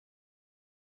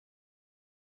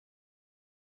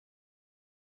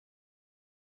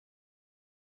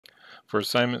For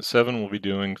assignment 7, we'll be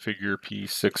doing figure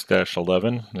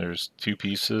P6-11. There's 2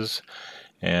 pieces,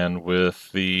 and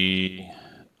with the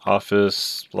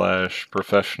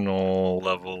office/professional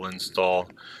level install,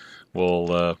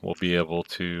 we'll be able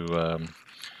to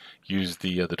use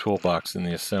the toolbox in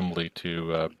the assembly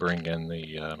to bring in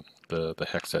the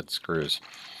hex head screws.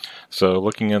 So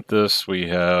looking at this, we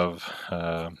have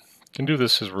can do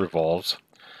this as revolves.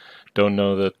 Don't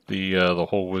know that the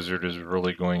whole wizard is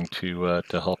really going to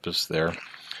help us there,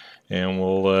 and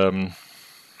we'll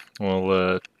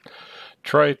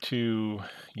try to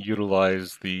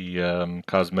utilize the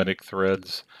cosmetic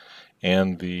threads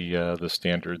and the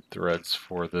standard threads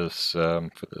for this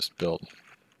build.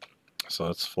 So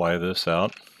let's fly this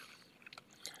out,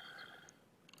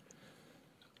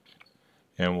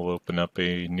 and we'll open up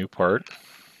a new part.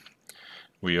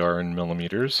 We are in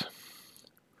millimeters,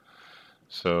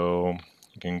 so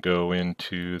you can go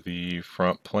into the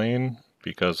front plane.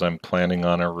 Because I'm planning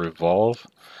on a revolve,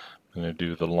 I'm going to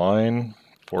do the line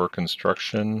for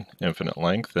construction infinite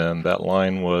length, and that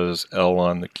line was L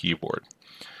on the keyboard.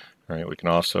 All right, we can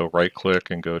also right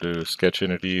click and go to sketch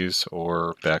entities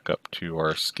or back up to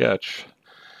our sketch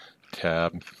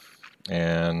tab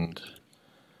and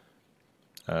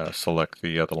select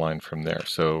the other line from there.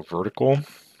 So vertical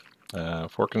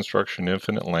for construction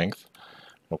infinite length,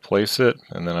 we'll place it,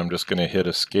 and then I'm just going to hit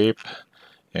escape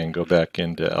and go back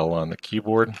into L on the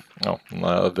keyboard. Oh,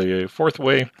 the fourth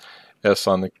way, S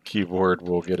on the keyboard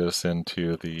will get us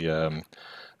into the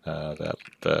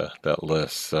that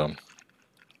list. So,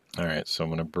 all right, so I'm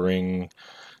going to bring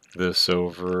this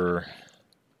over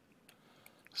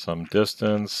some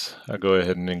distance. I'll go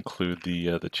ahead and include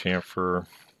the chamfer.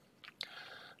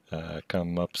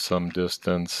 Come up some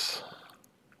distance.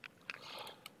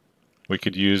 We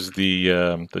could use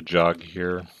the jog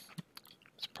here.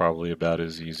 It's probably about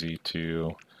as easy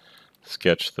to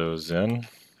sketch those in,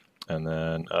 and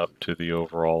then up to the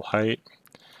overall height.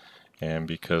 And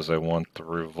because I want the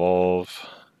revolve,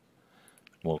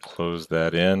 we'll close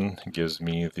that in. It gives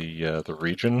me the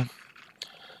region.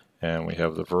 And we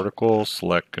have the vertical,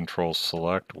 select, control,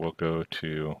 select. We'll go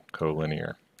to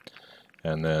collinear.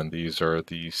 And then these are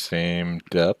the same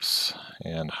depths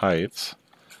and heights.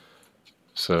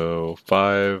 So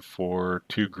 5 for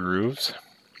 2 grooves.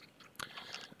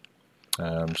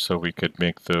 So we could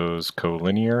make those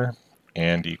collinear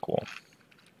and equal.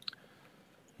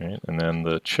 Right, and then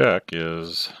the check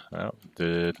is,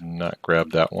 did not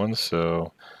grab that one,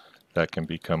 so that can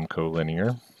become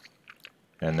collinear.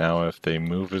 And now if they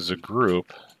move as a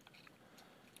group,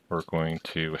 we're going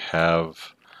to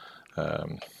have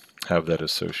that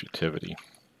associativity.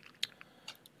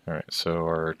 All right, so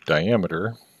our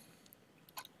diameter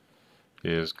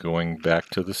is going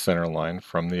back to the center line.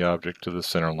 From the object to the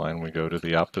center line, we go to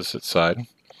the opposite side,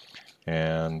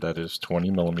 and that is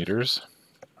 20 millimeters.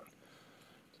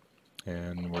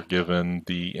 And we're given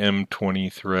the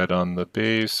M20 thread on the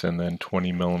base, and then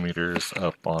 20 millimeters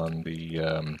up on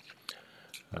the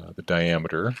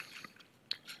diameter.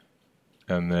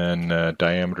 And then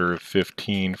diameter of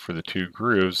 15 for the 2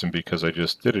 grooves, and because I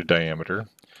just did a diameter,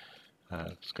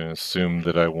 I'm just going to assume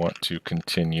that I want to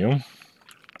continue.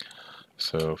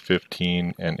 So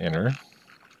 15 and enter.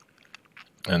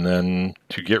 And then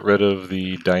to get rid of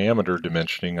the diameter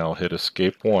dimensioning, I'll hit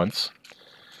escape once,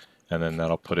 and then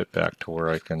that'll put it back to where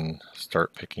I can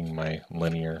start picking my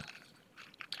linear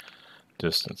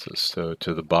distances. So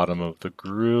to the bottom of the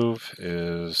groove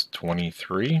is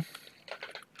 23.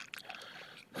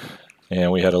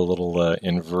 And we had a little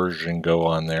inversion go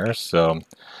on there. So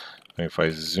if I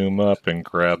zoom up and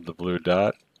grab the blue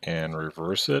dot and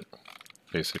reverse it,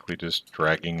 basically just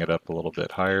dragging it up a little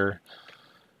bit higher,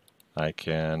 I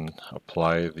can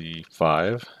apply the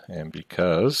 5, and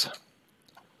because,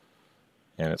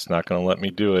 and it's not going to let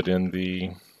me do it in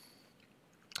the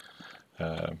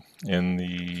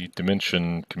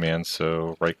dimension command,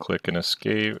 so right click and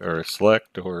escape, or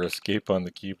select or escape on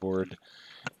the keyboard,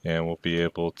 and we'll be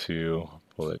able to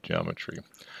pull that geometry.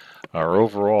 Our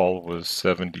overall was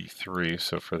 73,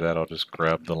 so for that I'll just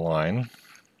grab the line.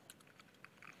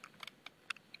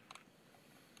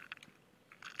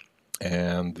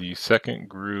 And the second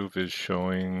groove is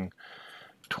showing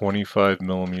 25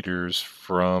 millimeters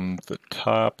from the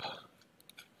top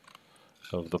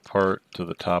of the part to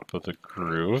the top of the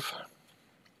groove.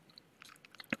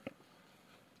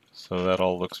 So that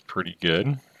all looks pretty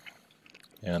good.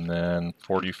 And then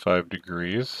 45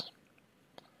 degrees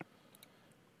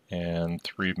and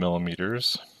 3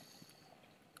 millimeters.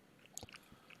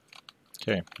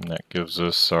 Okay, and that gives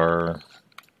us our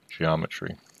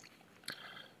geometry.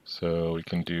 So we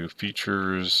can do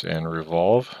features and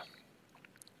revolve.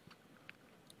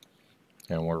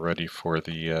 and we're ready for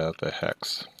the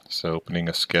hex. So opening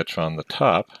a sketch on the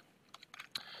top,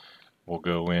 we'll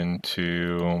go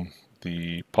into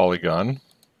the polygon,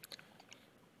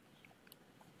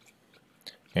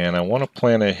 and I want to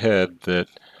plan ahead that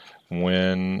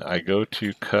when I go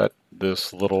to cut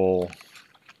this little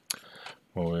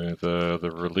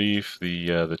the relief,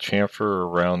 the chamfer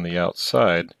around the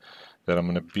outside, that I'm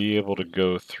going to be able to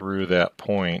go through that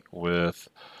point with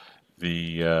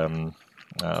the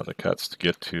cuts to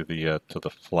get to the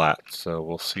flat. So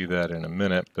we'll see that in a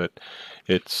minute. But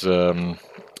it's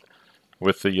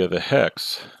with the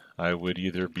hex, I would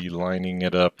either be lining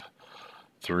it up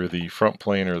through the front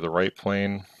plane or the right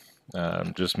plane,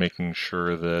 just making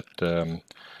sure that I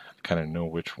kind of know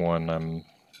which one I'm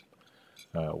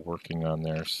working on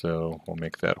there. So we'll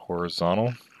make that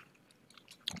horizontal.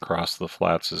 Across the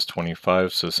flats is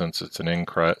 25, so since it's an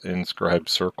inscribed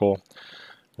circle,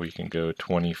 we can go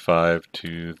 25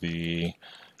 to the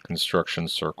construction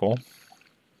circle.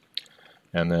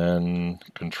 And then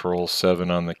Control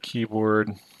 7 on the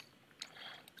keyboard,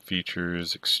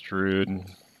 features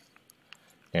extrude,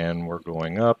 and we're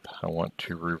going up. I want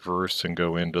to reverse and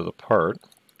go into the part,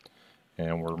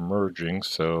 and we're merging,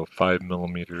 so 5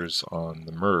 millimeters on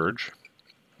the merge.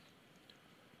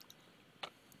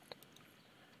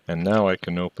 And now I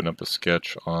can open up a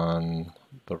sketch on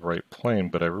the right plane,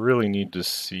 but I really need to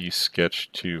see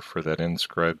sketch 2 for that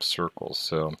inscribed circle.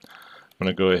 So I'm going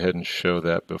to go ahead and show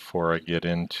that before I get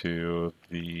into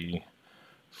the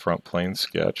front plane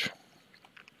sketch.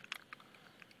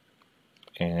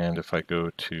 And if I go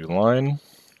to line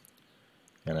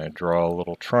and I draw a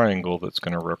little triangle that's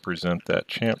going to represent that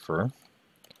chamfer,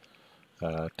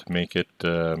 to make it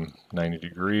 90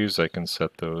 degrees, I can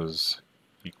set those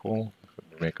equal.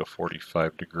 Make a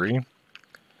 45 degree,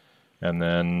 and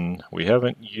then we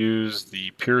haven't used the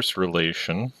Pierce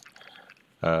relation,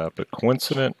 but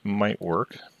coincident might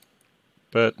work,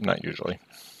 but not usually.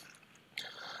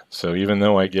 So even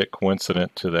though I get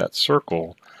coincident to that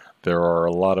circle, there are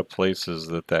a lot of places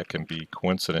that can be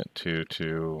coincident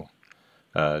to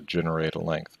generate a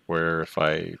length, where if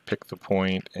I pick the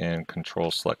point and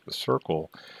control select the circle,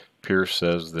 Pierce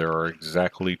says there are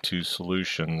exactly 2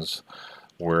 solutions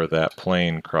where that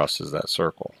plane crosses that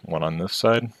circle. One on this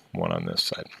side, one on this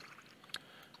side.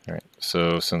 Alright,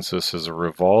 so since this is a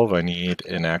revolve, I need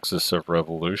an axis of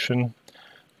revolution.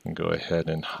 And go ahead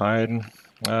and hide.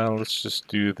 Let's just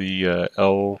do the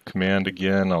L command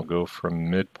again. I'll go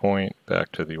from midpoint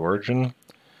back to the origin.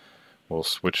 We'll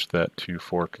switch that to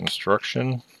for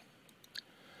construction.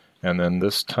 And then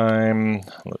this time,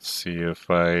 let's see if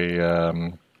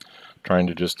I trying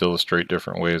to just illustrate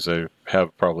different ways. I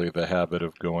have probably the habit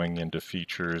of going into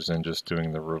features and just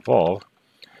doing the revolve,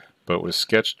 but with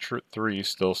sketch 3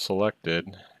 still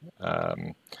selected,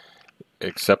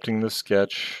 accepting the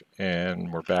sketch,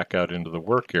 and we're back out into the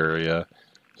work area,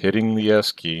 hitting the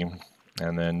S key,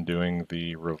 and then doing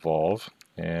the revolve.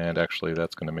 And actually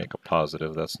that's going to make a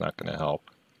positive, that's not going to help.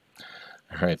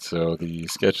 Alright, so the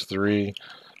sketch 3,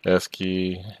 S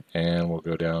key, and we'll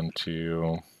go down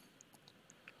to,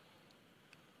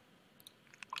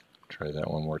 try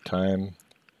that one more time.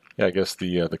 Yeah, I guess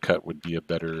the cut would be a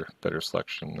better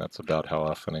selection. That's about how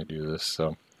often I do this.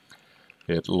 So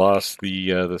it lost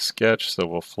the sketch, so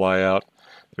we'll fly out.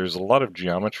 There's a lot of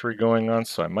geometry going on,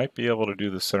 so I might be able to do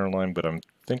the center line, but I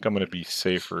think I'm going to be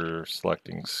safer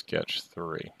selecting sketch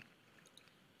 3.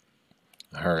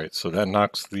 All right, so that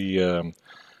knocks the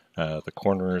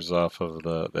corners off of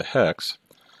the hex,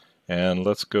 and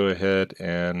let's go ahead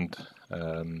and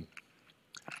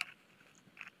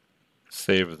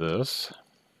save this,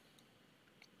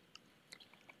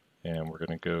 and we're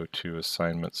going to go to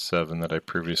assignment 7 that I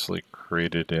previously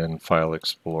created in File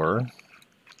Explorer,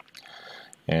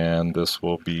 and this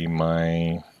will be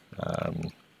my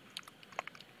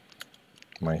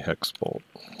my hex bolt.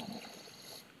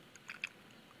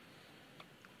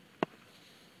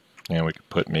 And we could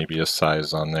put maybe a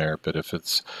size on there, but if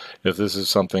this is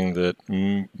something that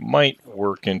might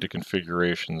work into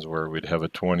configurations where we'd have a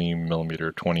 20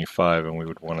 millimeter, 25, and we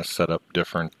would want to set up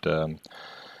different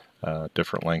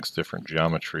different lengths, different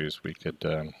geometries, we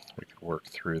could work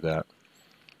through that.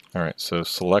 All right, so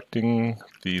selecting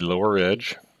the lower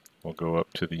edge, we'll go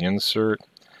up to the insert,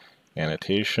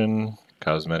 annotation,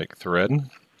 cosmetic thread.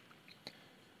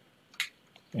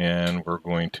 And we're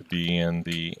going to be in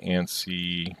the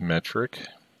ANSI metric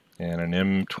and an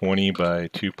M20 by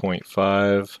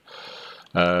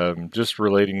 2.5. Just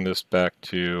relating this back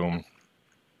to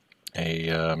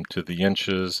to the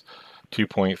inches,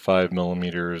 2.5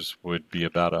 millimeters would be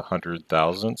about 100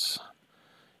 thousandths,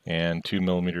 and 2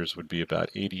 millimeters would be about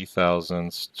 80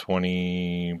 thousandths,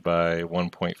 20 by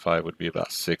 1.5 would be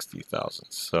about 60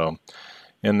 thousandths. So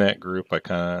in that group,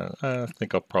 I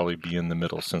think I'll probably be in the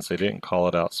middle. Since they didn't call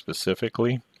it out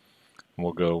specifically,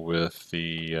 we'll go with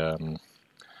the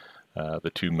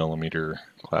 2 millimeter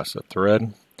class of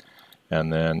thread,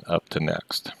 and then up to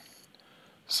next.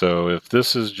 So if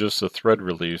this is just a thread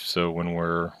relief, so when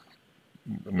we're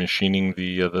machining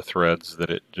the threads that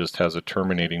it just has a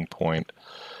terminating point,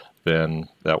 then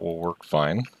that will work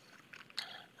fine,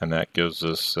 and that gives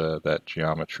us that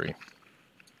geometry.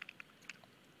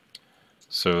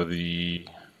 So the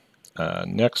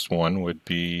next one would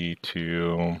be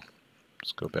to,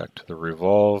 let's go back to the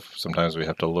revolve. Sometimes we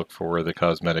have to look for where the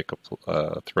cosmetic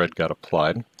thread got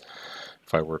applied.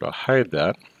 If I were to hide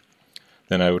that,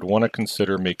 then I would want to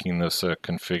consider making this a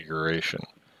configuration.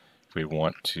 If we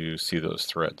want to see those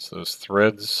threads. Those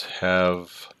threads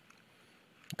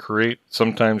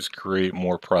sometimes create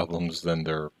more problems than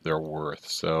they're worth.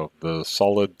 So the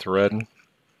solid thread,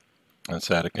 let's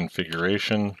add a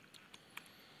configuration,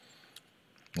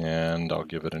 and I'll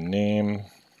give it a name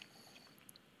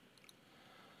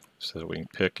so that we can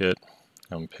pick it.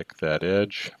 Unpick that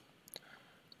edge.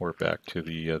 We're back to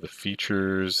the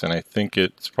features, and I think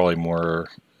it's probably more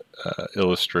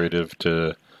illustrative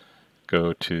to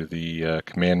go to the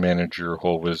Command Manager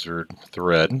Hole Wizard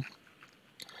thread.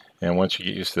 And once you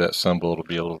get used to that symbol, it'll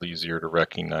be a little easier to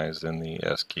recognize than the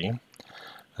S key.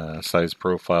 Size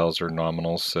profiles are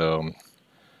nominal, so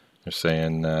they're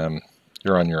saying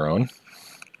you're on your own.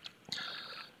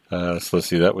 So let's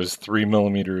see, that was 3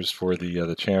 millimeters for the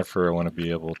chamfer. I want to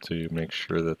be able to make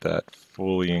sure that that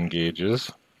fully engages.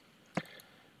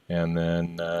 And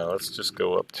then let's just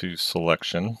go up to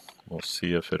selection. We'll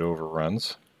see if it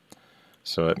overruns.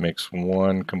 So it makes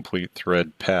one complete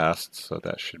thread passed, so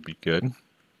that should be good.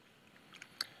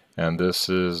 And this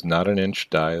is not an inch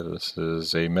die, this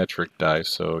is a metric die.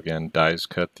 So again, dies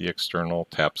cut the external,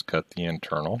 taps cut the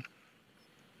internal.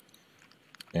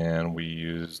 And we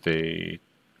used a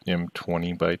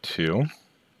M20 by 2.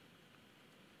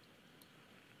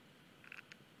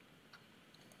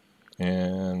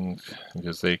 And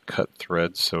because they cut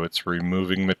threads, so it's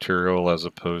removing material as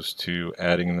opposed to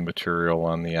adding the material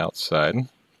on the outside.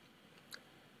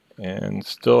 And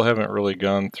still haven't really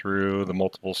gone through the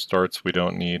multiple starts we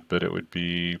don't need, but it would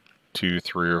be 2,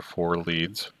 3, or 4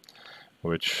 leads,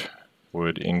 which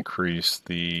would increase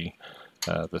the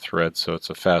thread, so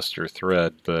it's a faster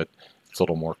thread, but it's a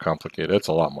little more complicated. It's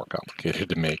a lot more complicated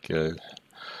to make.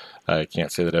 I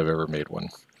can't say that I've ever made one.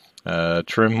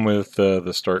 Trim with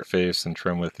the start face and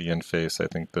trim with the end face. I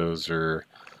think those are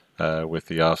with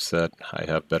the offset. I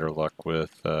have better luck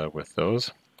with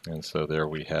those, and so there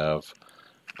we have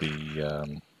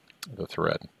the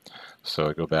thread. So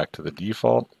I go back to the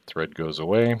default. Thread goes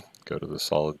away. Go to the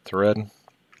solid thread,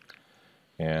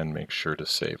 and make sure to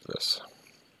save this.